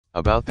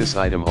About this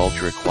item: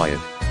 ultra quiet,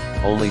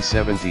 only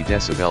 70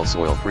 decibels,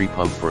 oil-free,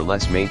 pump for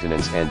less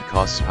maintenance and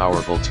costs,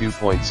 powerful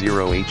 2.0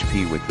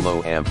 HP with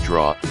low amp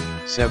draw,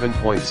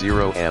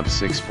 7.0 amp,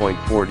 6.40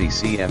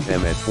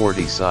 CFM at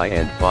 40 psi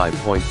and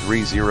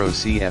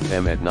 5.30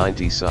 CFM at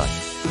 90 psi.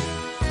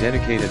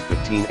 Dedicated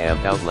 15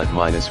 amp outlet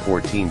minus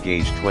 14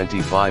 gauge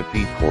 25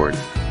 feet cord,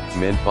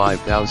 min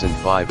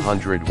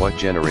 5500 watt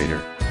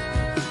generator.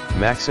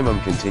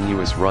 Maximum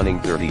continuous running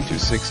 30 to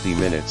 60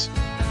 minutes,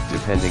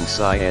 depending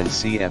psi and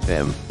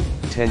CFM.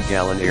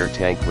 10-gallon air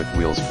tank with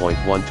wheels.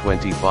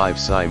 125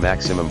 psi.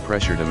 Maximum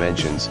pressure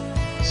dimensions: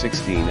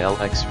 16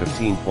 LX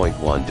 15.1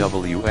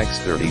 WX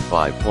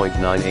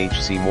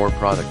 35.9 HC. More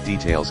product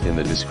details in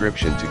the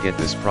description to get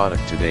this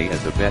product today at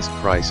the best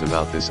price.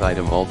 About this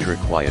item: ultra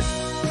quiet,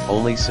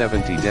 only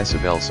 70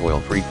 decibels,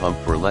 oil-free, pump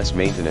for less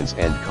maintenance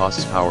and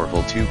costs,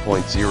 powerful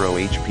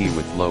 2.0 HP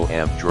with low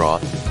amp draw,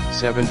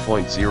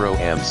 7.0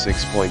 amp,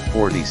 6.40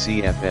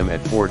 CFM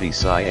at 40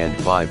 psi and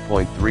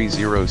 5.30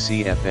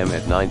 CFM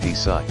at 90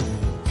 psi.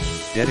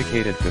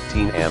 Dedicated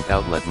 15 amp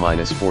outlet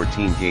minus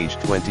 14 gauge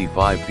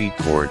 25 feet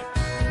cord,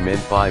 min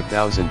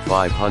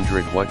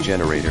 5500 watt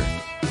generator.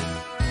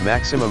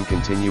 Maximum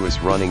continuous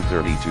running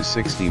 30 to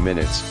 60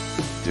 minutes,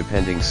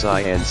 depending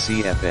psi and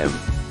CFM.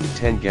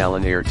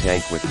 10-gallon air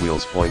tank with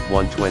wheels.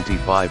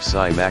 125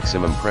 psi.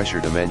 Maximum pressure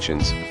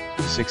dimensions: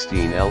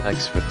 16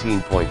 LX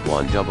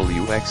 15.1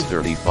 WX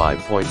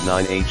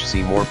 35.9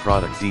 HC. More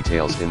product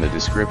details in the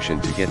description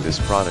to get this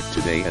product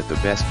today at the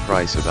best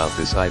price. About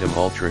this item: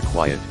 ultra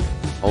quiet,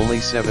 only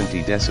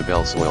 70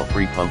 decibels,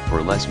 oil-free, pump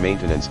for less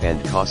maintenance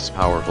and costs,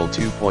 powerful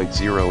 2.0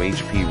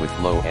 HP with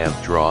low amp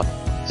draw,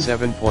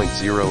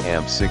 7.0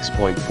 amp,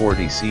 6.40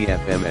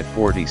 CFM at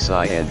 40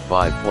 psi and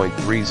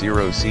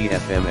 5.30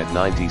 CFM at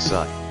 90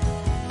 psi.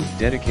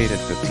 Dedicated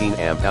 15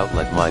 amp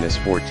outlet minus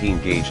 14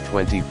 gauge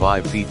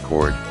 25 feet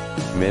cord,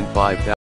 min 5000.